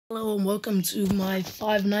Hello and welcome to my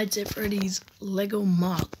Five Nights at Freddy's Lego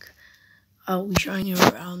mock. I'll be showing you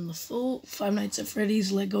around the full Five Nights at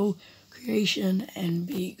Freddy's Lego creation and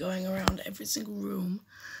be going around every single room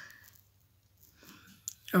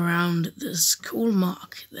around this cool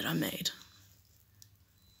mock that I made.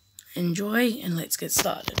 Enjoy and let's get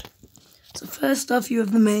started. So first off, you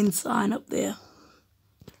have the main sign up there.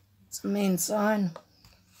 It's the main sign.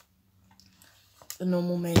 The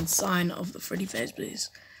normal main sign of the Freddy Fazbears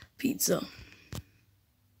pizza.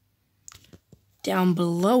 Down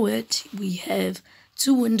below it, we have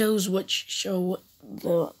two windows which show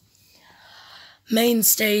the main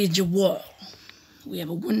stage wall. We have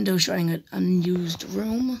a window showing an unused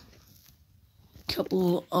room, a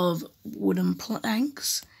couple of wooden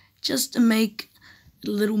planks, just to make it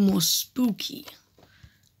a little more spooky.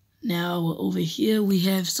 Now over here we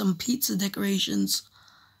have some pizza decorations,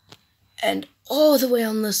 and all the way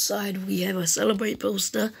on this side we have a Celebrate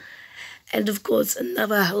poster, and of course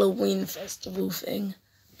another Halloween festival thing,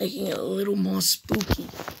 making it a little more spooky.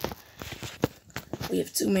 We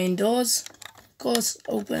have two main doors, of course,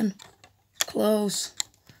 open, close,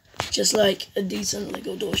 just like a decent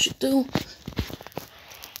Lego door should do.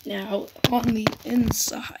 Now on the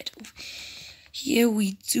inside, here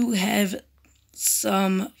we do have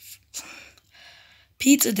some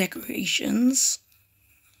pizza decorations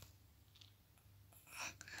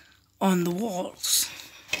on the walls,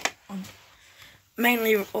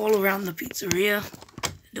 mainly all around the pizzeria.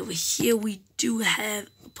 And over here we do have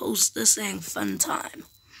a poster saying fun time.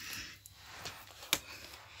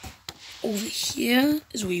 Over here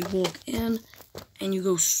is where you walk in and you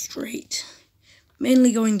go straight,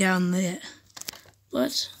 mainly going down there,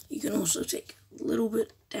 but you can also take a little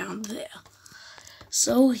bit down there.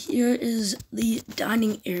 So here is the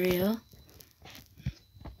dining area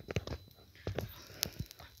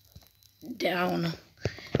down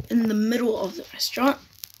in the middle of the restaurant,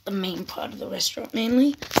 the main part of the restaurant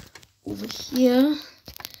mainly. Over here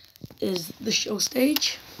is the show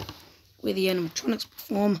stage where the animatronics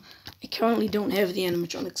perform. I currently don't have the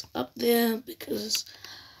animatronics up there because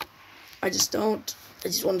I just wanted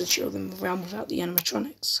to show them around without the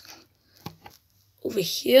animatronics. Over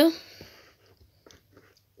here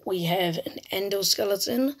we have an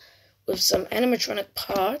endoskeleton with some animatronic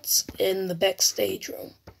parts in the backstage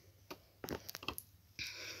room.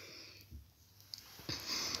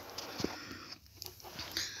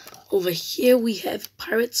 Over here we have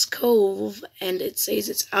Pirate's Cove, and it says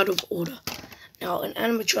it's out of order. Now an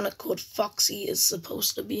animatronic called Foxy is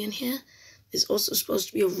supposed to be in here. There's also supposed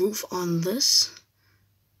to be a roof on this,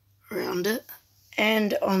 around it,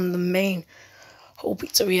 and on the main whole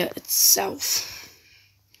pizzeria itself.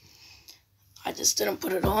 I just didn't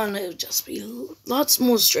put it on. It would just be lots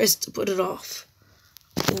more stress to put it off.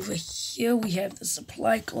 Over here we have the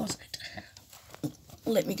supply closet.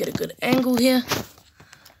 Let me get a good angle here.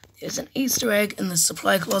 There's an Easter egg in the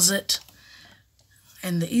supply closet,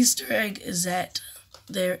 and the Easter egg is that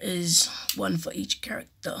there is one for each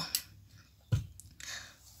character.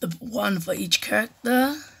 The one for each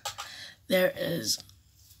character, there is,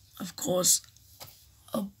 of course,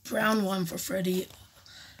 a brown one for Freddy,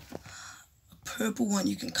 a purple one,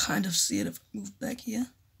 you can kind of see it if I move back here,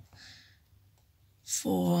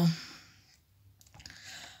 for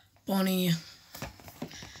Bonnie,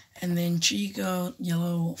 and then Chica,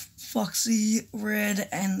 yellow, Foxy, red,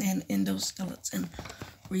 and then endoskeleton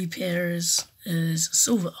repairs is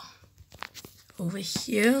silver. Over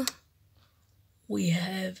here we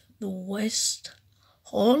have the West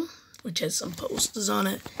Hall, which has some posters on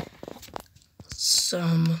it,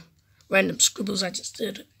 some random scribbles I just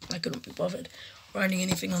did. I couldn't be bothered writing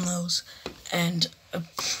anything on those, and a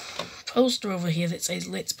poster over here that says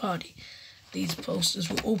Let's Party. These posters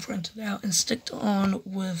were all printed out and sticked on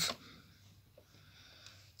with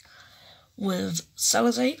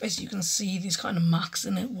sellotape. As you can see, these kind of marks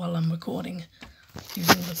in it while I'm recording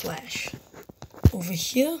using the flash. Over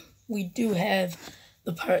here, we do have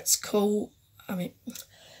the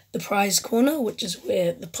the prize corner, which is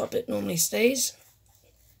where the puppet normally stays.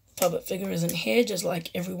 The puppet figure isn't here, just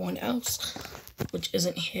like everyone else, which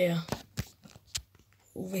isn't here.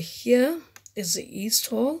 Over here is the East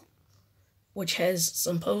Hall, which has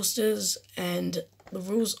some posters and the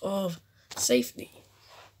rules of safety.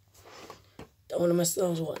 Don't want to miss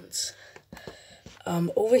those ones.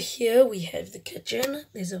 Over here we have the kitchen.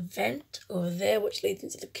 There's a vent over there which leads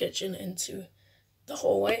into the kitchen, into the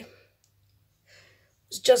hallway.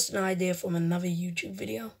 It's just an idea from another YouTube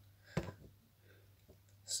video.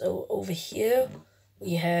 So over here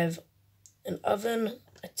we have an oven,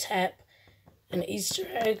 a tap, an Easter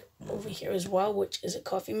egg over here as well, which is a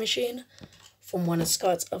coffee machine from one of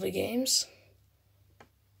Scott's other games.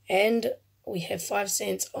 And we have 5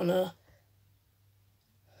 cents on a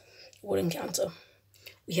wooden counter.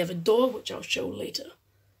 We have a door, which I'll show later.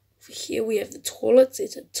 Over here we have the toilet.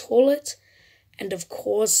 There's a toilet. And of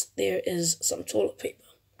course there is some toilet paper.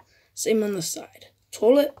 Same on the side.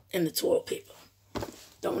 Toilet and the toilet paper.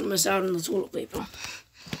 Don't want to miss out on the toilet paper.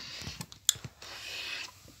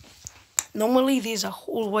 Normally there's a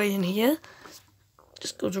hallway in here.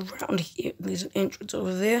 Just goes around here. There's an entrance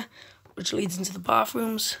over there, which leads into the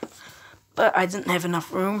bathrooms. But I didn't have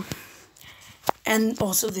enough room. And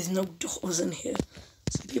also there's no doors in here.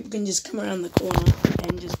 So people can just come around the corner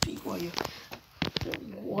and just peek while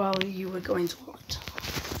you were going to toilet.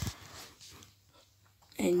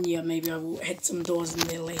 And yeah, maybe I will add some doors in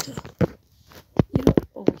there later. Yeah,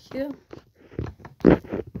 over here.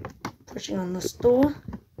 Pushing on this door.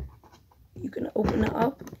 You can open it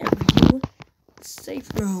up and view the safe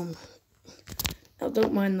room. Now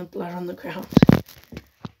don't mind the blood on the ground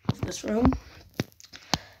of this room.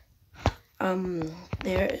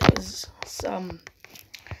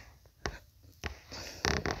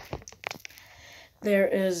 There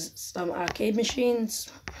is some arcade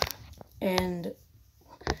machines and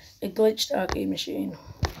a glitched arcade machine.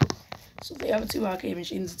 So the other 2 arcade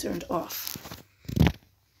machines are turned off.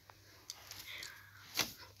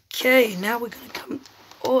 Okay, now we're gonna come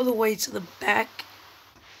all the way to the back.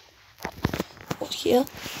 Over here,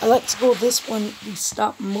 I like to call this one the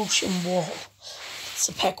stop motion wall. It's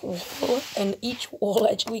a pack wall, and each wall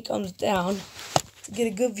actually comes down to get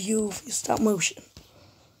a good view of your stop motion.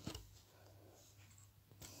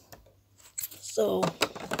 So,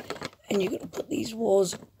 and you're gonna put these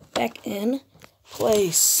walls back in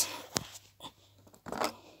place.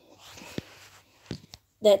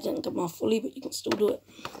 That didn't come off fully, but you can still do it.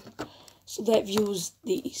 So that views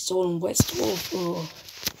the east wall and west wall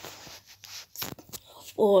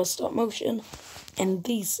for stop motion. And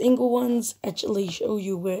these single ones actually show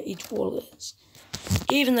you where each wall is,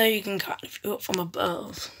 even though you can kind of view it from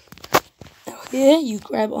above. Now here, you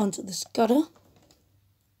grab onto this gutter,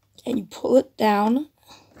 and you pull it down,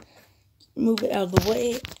 move it out of the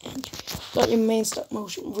way, and you've got your main stop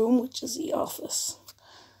motion room, which is the office.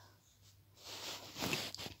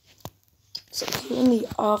 So here in the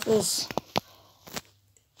office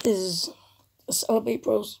is a Celebrate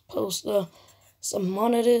poster, some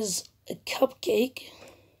monitors, a cupcake,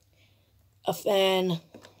 a fan,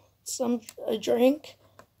 a drink,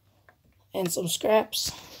 and some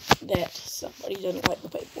scraps that somebody didn't like the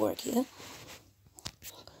paperwork here.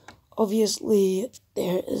 Obviously,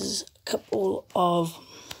 there is a couple of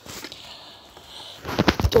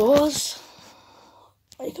doors.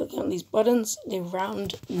 I click on these buttons. They're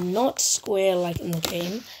round, not square like in the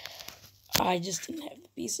game. I just didn't have the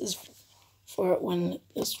pieces for it when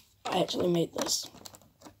I actually made this.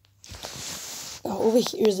 Now over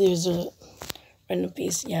here there's a random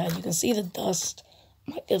piece. Yeah, you can see the dust.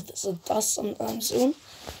 Might give this a dust sometime soon.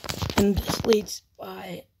 And this leads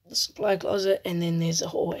by the supply closet, and then there's a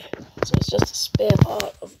hallway. So it's just a spare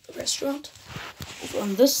part of the restaurant. Over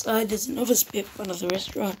on this side there's another spare part of the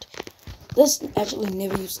restaurant. This actually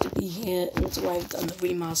never used to be here until I've done the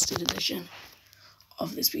remastered edition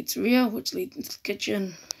of this pizzeria, which leads into the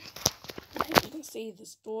kitchen. And you can see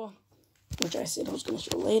this door, which I said I was going to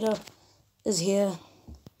show later, is here,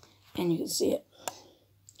 and you can see it.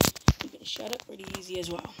 You can shut it pretty easy as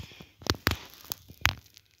well.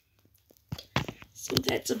 So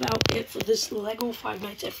that's about it for this Lego Five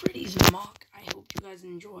Nights at Freddy's mock. I hope you guys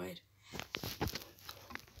enjoyed.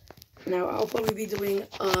 Now I'll probably be doing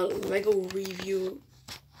a Lego review,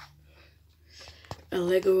 a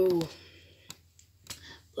Lego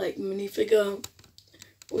like minifigure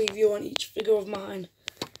review on each figure of mine.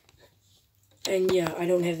 And yeah, I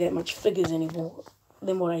don't have that much figures anymore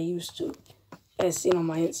than what I used to, as seen on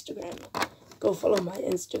my Instagram. Go follow my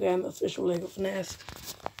Instagram, official Legofnaf,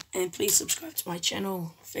 and please subscribe to my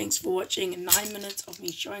channel. Thanks for watching 9 minutes of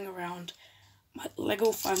me showing around my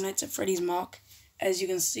Lego Five Nights at Freddy's mock. As you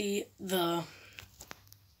can see, the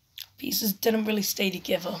pieces didn't really stay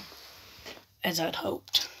together as I'd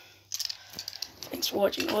hoped. Thanks for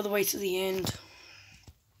watching all the way to the end.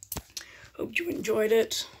 Hope you enjoyed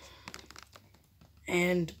it.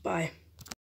 And bye.